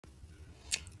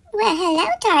Well, hello,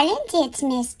 darlings. It's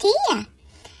Miss Tia.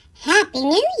 Happy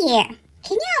New Year.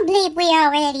 Can y'all believe we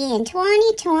already in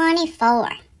 2024?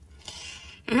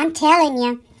 I'm telling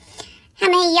you, how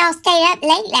many of y'all stayed up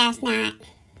late last night?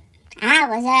 I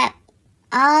was up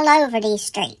all over these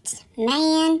streets.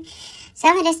 Man,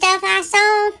 some of the stuff I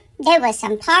saw, there was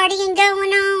some partying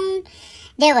going on.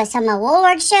 There was some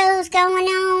award shows going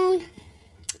on.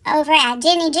 Over at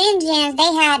Jenny Jen Jen's,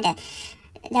 they had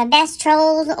the Best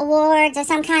Trolls Awards or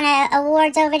some kind of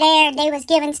awards over there. They was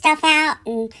giving stuff out,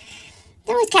 and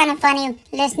it was kind of funny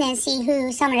listening to see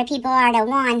who some of the people are that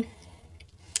won.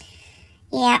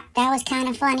 Yeah, that was kind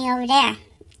of funny over there.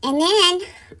 And then,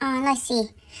 let's see,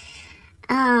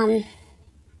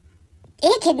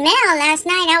 Icked Mel last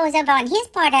night, I was up on his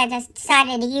part of the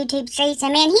side of the YouTube streets,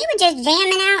 and man, he was just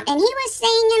jamming out, and he was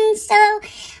singing so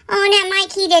on that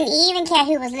mic, he didn't even care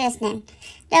who was listening.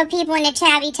 There were people in the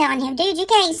chat be telling him, dude, you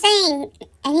can't sing,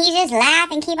 and he just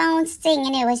laughed and keep on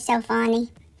singing. It was so funny.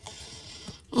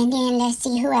 And then let's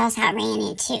see who else I ran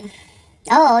into.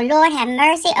 Oh, Lord have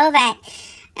mercy, over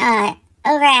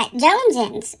at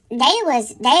Jones's, they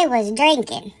was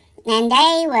drinking. And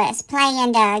they was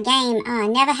playing the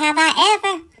game, Never Have I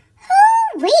Ever.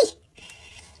 Hoo-wee!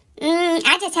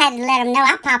 I just had to let them know.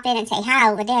 I pop in and say hi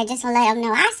over there just to let them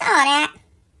know I saw that.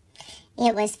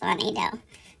 It was funny, though.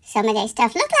 Some of their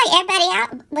stuff looked like everybody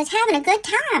out was having a good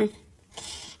time.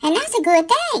 And that's a good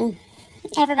thing.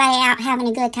 Everybody out having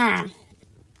a good time.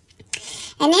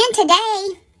 And then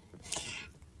today,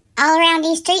 all around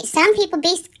these streets, some people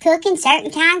be cooking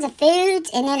certain kinds of foods,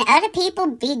 and then other people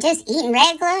be just eating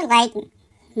regular, like,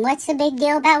 what's the big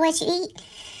deal about what you eat?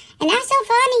 And that's so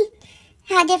funny,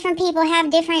 how different people have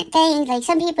different things. Like,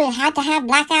 some people had to have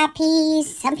black-eyed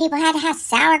peas, some people had to have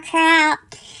sauerkraut.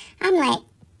 I'm like,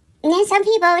 and then some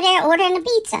people over there ordering a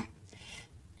pizza.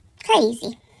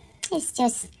 Crazy. It's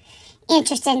just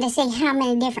interesting to see how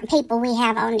many different people we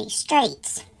have on these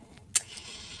streets.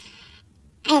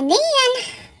 And then,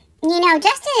 you know,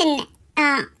 Justin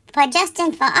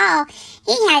for All,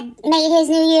 he had made his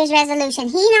New Year's resolution.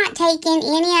 He not taking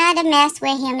any of the mess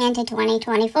with him into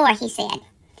 2024, he said.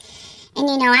 And,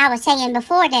 you know, I was saying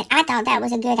before that I thought that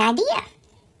was a good idea.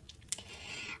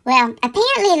 Well,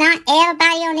 apparently not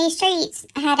everybody on these streets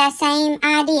had that same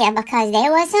idea, because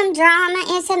there was some drama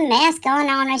and some mess going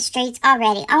on the streets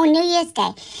already on New Year's Day.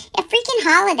 A freaking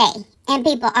holiday, and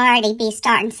people already be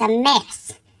starting some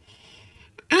mess.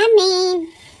 I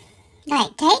mean,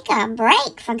 like, take a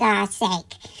break, for God's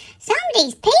sake. Some of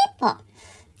these people,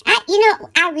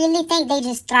 I really think they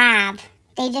just thrive.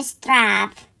 They just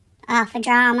thrive off of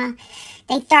drama.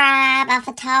 They thrive off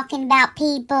of talking about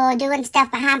people, doing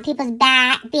stuff behind people's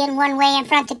back, being one way in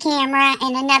front of the camera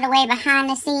and another way behind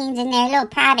the scenes in their little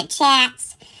private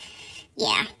chats.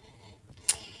 Yeah.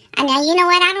 And now, you know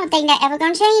what? I don't think that's ever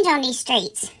going to change on these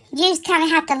streets. You just kind of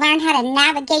have to learn how to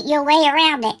navigate your way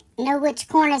around it. Know which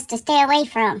corners to stay away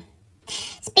from.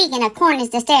 Speaking of corners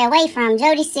to stay away from,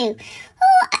 Jody Sue, who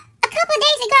a couple of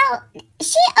days ago,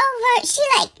 she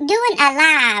like doing a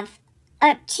live,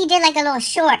 or she did like a little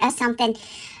short or something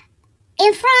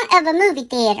in front of a movie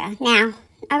theater now,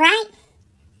 alright?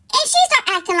 And she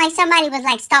started acting like somebody was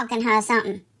like stalking her or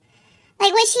something.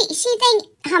 Like, what she think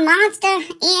her monster,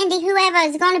 Andy, whoever,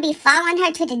 is going to be following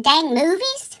her to the dang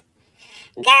movies?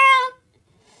 Girl,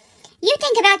 you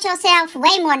think about yourself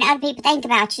way more than other people think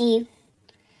about you.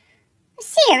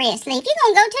 Seriously, if you're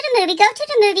going to go to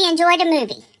the movie, enjoy the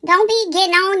movie. Don't be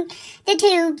getting on the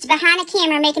tubes behind a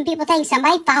camera making people think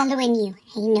somebody following you.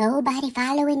 Ain't nobody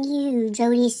following you,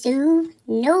 Jody Sue.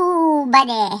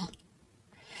 Nobody.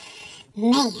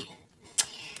 Man.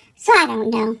 So I don't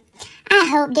know. I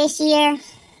hope this year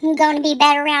I'm going to be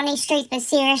better around these streets, but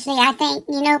seriously, I think,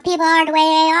 you know, people are the way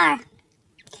they are.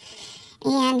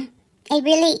 And it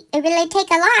really take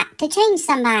a lot to change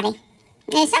somebody.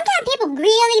 And sometimes people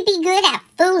really be good at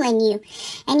fooling you.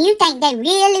 And you think they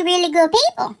really, really good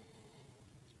people.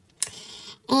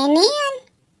 And then,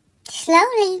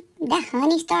 slowly, the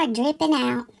honey start dripping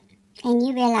out. And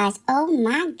you realize, oh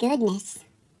my goodness.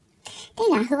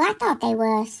 They're not who I thought they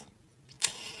was.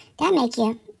 That make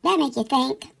you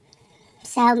think.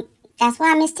 So, that's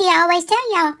why Miss Tia always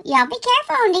tell y'all be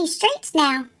careful on these streets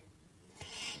now.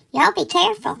 Y'all be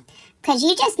careful. Because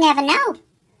you just never know.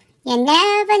 You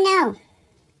never know.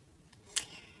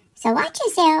 So watch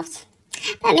yourselves.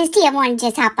 But Miss Tia wanted to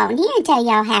just hop on here and tell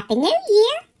y'all Happy New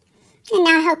Year. And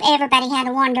I hope everybody had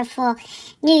a wonderful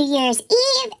New Year's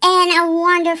Eve and a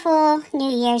wonderful New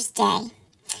Year's Day.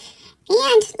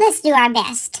 And let's do our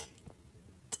best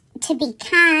to be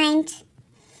kind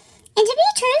and to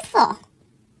be truthful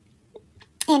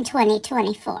in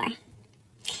 2024.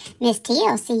 Miss T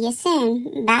will see you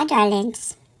soon. Bye,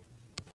 darlings.